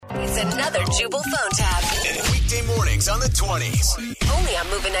It's another Jubal phone tab. Weekday mornings on the 20s. Only on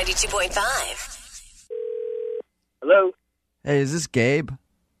Moving 92.5. Hello? Hey, is this Gabe?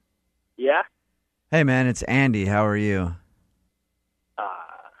 Yeah? Hey, man, it's Andy. How are you?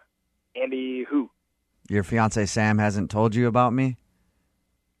 Andy who? Your fiance Sam hasn't told you about me?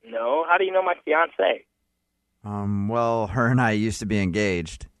 No, how do you know my fiance? Well, her and I used to be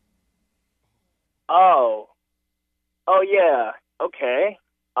engaged. Oh, yeah, okay.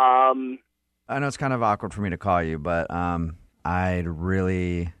 I know it's kind of awkward for me to call you, but I'd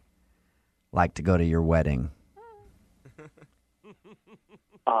really like to go to your wedding.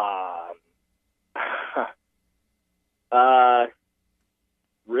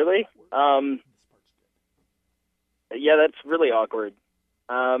 Really? Yeah, that's really awkward.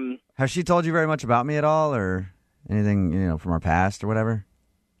 Has she told you very much about me at all, or anything, from our past or whatever?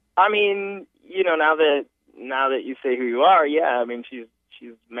 I mean, now that you say who you are, yeah, I mean, she's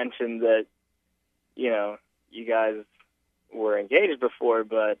mentioned that, you guys were engaged before,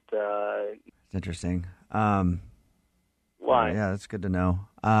 but, It's interesting. why? Yeah, that's good to know.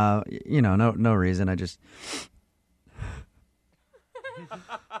 No reason. I just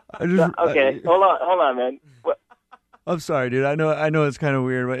Okay, hold on, man. What? I'm sorry, dude. I know it's kind of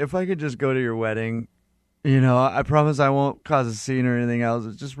weird, but if I could just go to your wedding, I promise I won't cause a scene or anything else.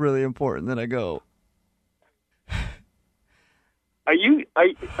 It's just really important that I go. Are you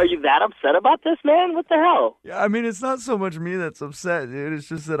that upset about this, man? What the hell? Yeah, I mean, it's not so much me that's upset, dude. It's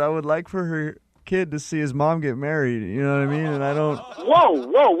just that I would like for her kid to see his mom get married. You know what I mean? And I don't.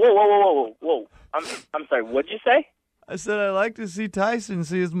 Whoa! I'm sorry. What'd you say? I said I'd like to see Tyson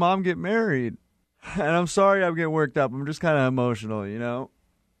see his mom get married. And I'm sorry I'm getting worked up. I'm just kind of emotional,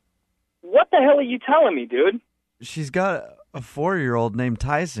 What the hell are you telling me, dude? She's got a 4-year-old named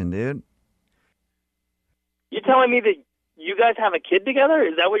Tyson, dude. You telling me that you guys have a kid together?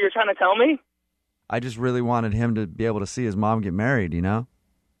 Is that what you're trying to tell me? I just really wanted him to be able to see his mom get married, I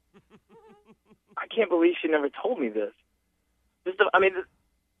can't believe she never told me this.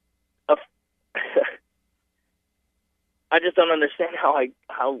 I just don't understand how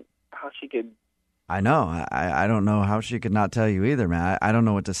she could. I know. I don't know how she could not tell you either, man. I don't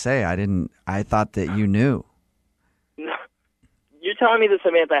know what to say. I thought that you knew. No, you're telling me that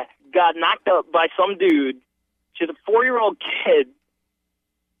Samantha got knocked up by some dude. She's a 4-year-old kid.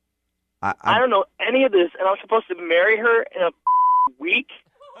 I don't know any of this, and I'm supposed to marry her in a week?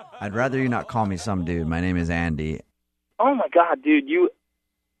 I'd rather you not call me some dude. My name is Andy. Oh, my God, dude.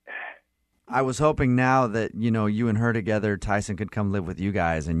 I was hoping now that, you and her together, Tyson could come live with you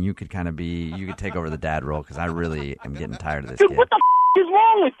guys, and you could you could take over the dad role, because I really am getting tired of this dude, kid. What the is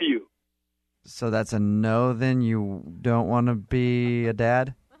wrong with you? So that's a no, then? You don't want to be a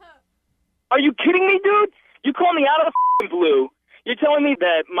dad? Are you kidding me, dude? You call me out of the blue. You're telling me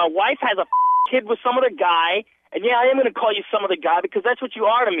that my wife has a kid with some other guy, and yeah, I am going to call you some other guy because that's what you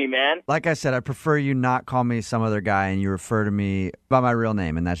are to me, man. Like I said, I prefer you not call me some other guy, and you refer to me by my real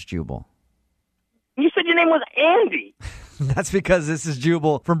name, and that's Jubal. You said your name was Andy. That's because this is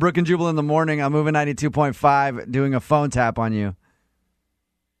Jubal from Brook and Jubal in the Morning. I'm moving 92.5, doing a phone tap on you.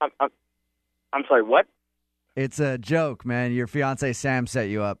 I'm sorry, what? It's a joke, man. Your fiance Sam set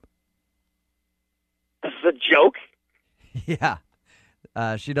you up. This is a joke? Yeah.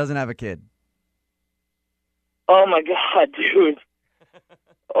 She doesn't have a kid. Oh, my God, dude.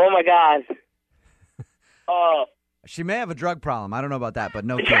 Oh, my God. She may have a drug problem. I don't know about that, but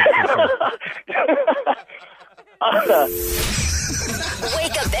no kid for sure.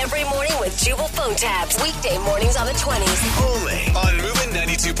 Wake up every morning with Jubal phone tabs. Weekday mornings on the 20s. Only on Moving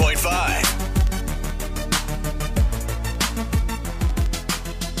 92.5.